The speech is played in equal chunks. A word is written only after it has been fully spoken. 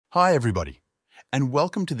Hi everybody, and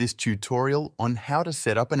welcome to this tutorial on how to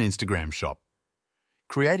set up an Instagram shop.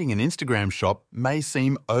 Creating an Instagram shop may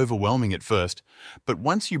seem overwhelming at first, but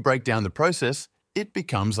once you break down the process, it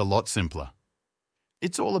becomes a lot simpler.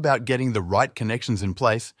 It's all about getting the right connections in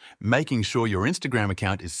place, making sure your Instagram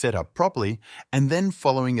account is set up properly, and then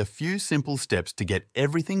following a few simple steps to get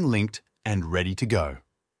everything linked and ready to go.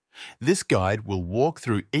 This guide will walk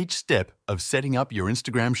through each step of setting up your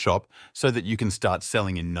Instagram shop so that you can start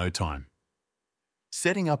selling in no time.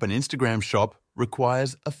 Setting up an Instagram shop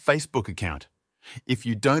requires a Facebook account. If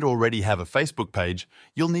you don't already have a Facebook page,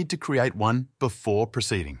 you'll need to create one before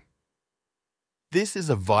proceeding. This is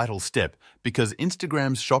a vital step because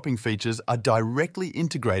Instagram's shopping features are directly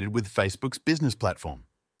integrated with Facebook's business platform.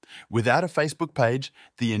 Without a Facebook page,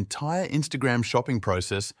 the entire Instagram shopping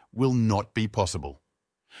process will not be possible.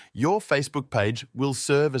 Your Facebook page will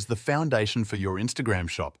serve as the foundation for your Instagram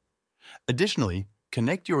shop. Additionally,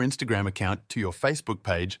 connect your Instagram account to your Facebook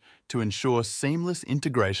page to ensure seamless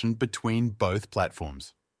integration between both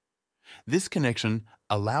platforms. This connection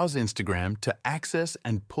allows Instagram to access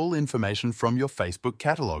and pull information from your Facebook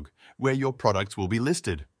catalog, where your products will be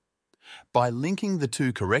listed. By linking the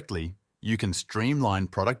two correctly, you can streamline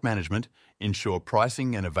product management, ensure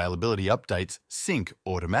pricing and availability updates sync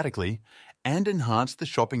automatically, and enhance the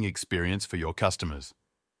shopping experience for your customers.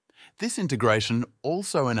 This integration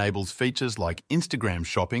also enables features like Instagram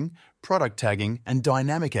shopping, product tagging, and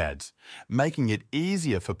dynamic ads, making it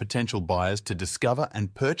easier for potential buyers to discover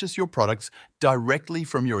and purchase your products directly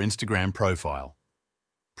from your Instagram profile.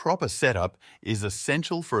 Proper setup is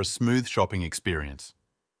essential for a smooth shopping experience.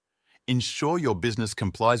 Ensure your business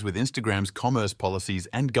complies with Instagram's commerce policies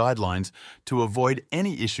and guidelines to avoid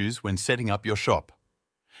any issues when setting up your shop.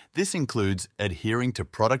 This includes adhering to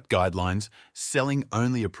product guidelines, selling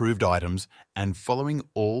only approved items, and following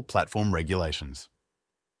all platform regulations.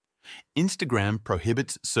 Instagram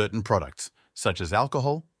prohibits certain products, such as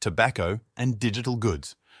alcohol, tobacco, and digital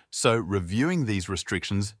goods, so reviewing these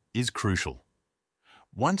restrictions is crucial.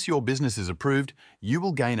 Once your business is approved, you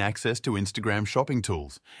will gain access to Instagram shopping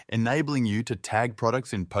tools, enabling you to tag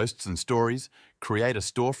products in posts and stories, create a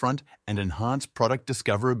storefront, and enhance product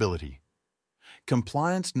discoverability.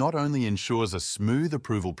 Compliance not only ensures a smooth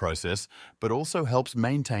approval process, but also helps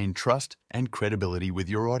maintain trust and credibility with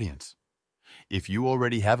your audience. If you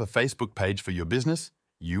already have a Facebook page for your business,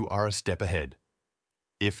 you are a step ahead.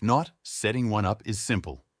 If not, setting one up is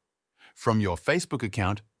simple. From your Facebook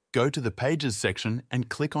account, go to the Pages section and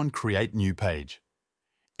click on Create New Page.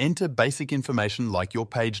 Enter basic information like your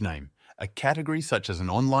page name, a category such as an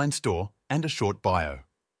online store, and a short bio.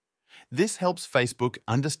 This helps Facebook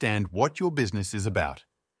understand what your business is about.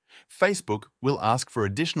 Facebook will ask for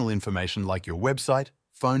additional information like your website,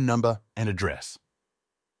 phone number, and address.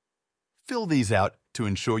 Fill these out to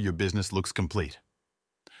ensure your business looks complete.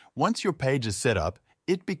 Once your page is set up,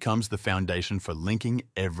 it becomes the foundation for linking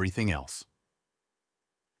everything else.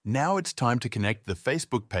 Now it's time to connect the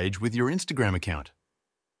Facebook page with your Instagram account.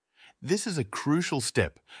 This is a crucial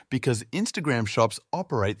step because Instagram shops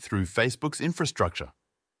operate through Facebook's infrastructure.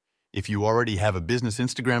 If you already have a business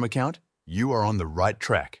Instagram account, you are on the right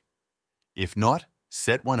track. If not,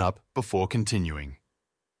 set one up before continuing.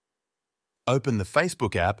 Open the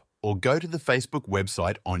Facebook app or go to the Facebook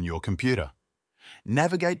website on your computer.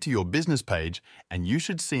 Navigate to your business page and you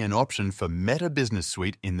should see an option for Meta Business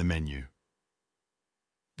Suite in the menu.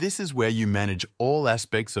 This is where you manage all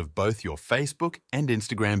aspects of both your Facebook and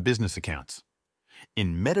Instagram business accounts.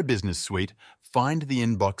 In Meta Business Suite, find the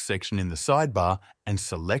Inbox section in the sidebar and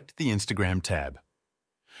select the Instagram tab.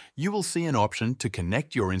 You will see an option to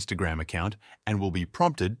connect your Instagram account and will be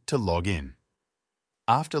prompted to log in.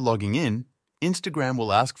 After logging in, Instagram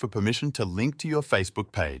will ask for permission to link to your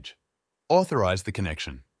Facebook page. Authorize the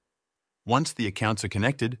connection. Once the accounts are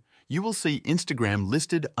connected, you will see Instagram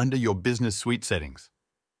listed under your Business Suite settings.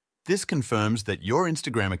 This confirms that your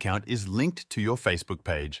Instagram account is linked to your Facebook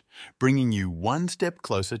page, bringing you one step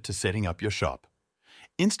closer to setting up your shop.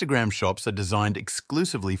 Instagram shops are designed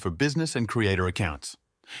exclusively for business and creator accounts.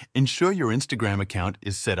 Ensure your Instagram account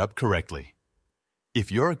is set up correctly.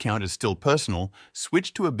 If your account is still personal,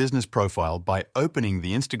 switch to a business profile by opening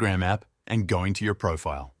the Instagram app and going to your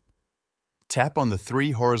profile. Tap on the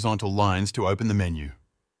three horizontal lines to open the menu.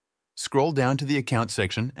 Scroll down to the Account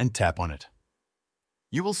section and tap on it.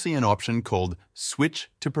 You will see an option called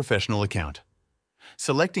Switch to Professional Account.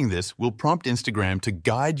 Selecting this will prompt Instagram to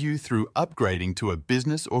guide you through upgrading to a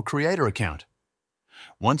business or creator account.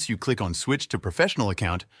 Once you click on Switch to Professional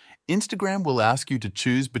Account, Instagram will ask you to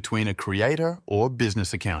choose between a creator or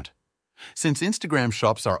business account. Since Instagram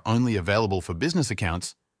shops are only available for business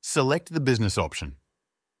accounts, select the business option.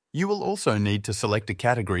 You will also need to select a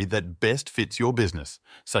category that best fits your business,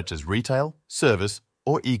 such as retail, service,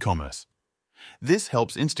 or e-commerce. This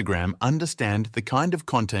helps Instagram understand the kind of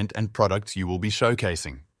content and products you will be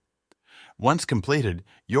showcasing. Once completed,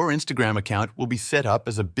 your Instagram account will be set up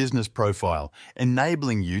as a business profile,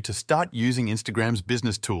 enabling you to start using Instagram's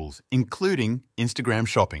business tools, including Instagram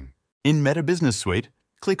Shopping. In Meta Business Suite,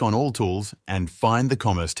 click on All Tools and find the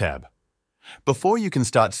Commerce tab. Before you can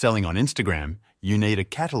start selling on Instagram, you need a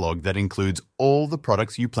catalog that includes all the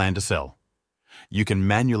products you plan to sell. You can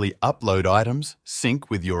manually upload items, sync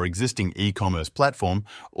with your existing e-commerce platform,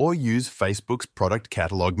 or use Facebook's Product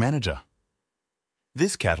Catalog Manager.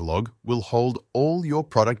 This catalog will hold all your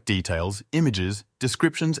product details, images,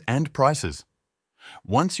 descriptions, and prices.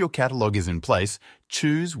 Once your catalog is in place,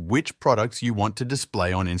 choose which products you want to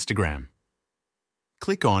display on Instagram.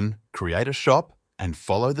 Click on Create a Shop and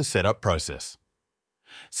follow the setup process.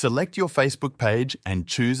 Select your Facebook page and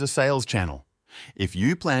choose a sales channel. If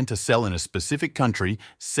you plan to sell in a specific country,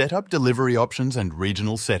 set up delivery options and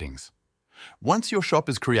regional settings. Once your shop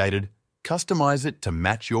is created, customize it to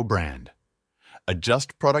match your brand.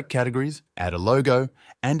 Adjust product categories, add a logo,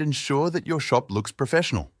 and ensure that your shop looks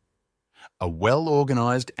professional. A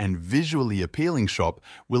well-organized and visually appealing shop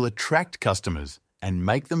will attract customers and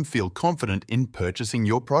make them feel confident in purchasing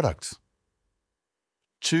your products.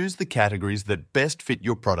 Choose the categories that best fit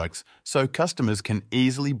your products so customers can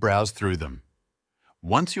easily browse through them.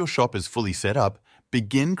 Once your shop is fully set up,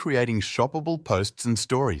 begin creating shoppable posts and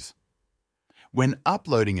stories. When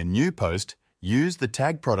uploading a new post, use the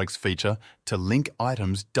Tag Products feature to link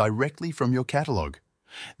items directly from your catalog.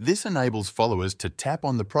 This enables followers to tap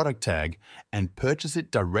on the product tag and purchase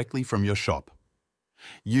it directly from your shop.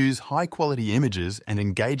 Use high-quality images and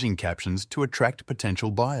engaging captions to attract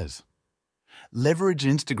potential buyers. Leverage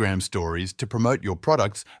Instagram stories to promote your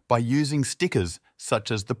products by using stickers such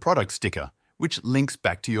as the product sticker, which links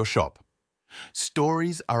back to your shop.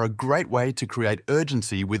 Stories are a great way to create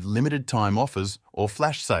urgency with limited-time offers or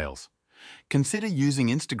flash sales. Consider using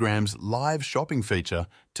Instagram's live shopping feature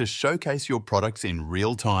to showcase your products in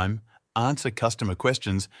real time, answer customer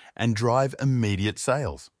questions, and drive immediate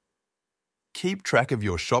sales. Keep track of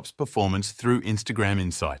your shop's performance through Instagram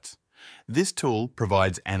Insights. This tool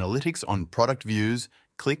provides analytics on product views,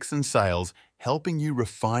 clicks, and sales, helping you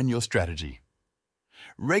refine your strategy.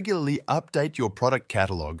 Regularly update your product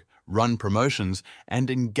catalog, run promotions, and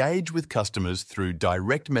engage with customers through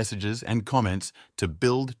direct messages and comments to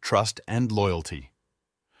build trust and loyalty.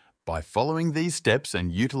 By following these steps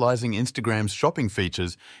and utilizing Instagram's shopping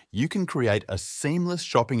features, you can create a seamless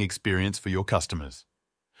shopping experience for your customers.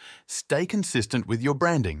 Stay consistent with your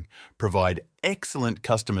branding, provide excellent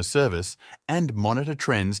customer service, and monitor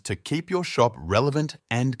trends to keep your shop relevant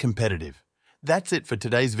and competitive. That's it for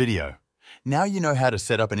today's video. Now you know how to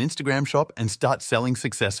set up an Instagram shop and start selling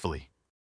successfully.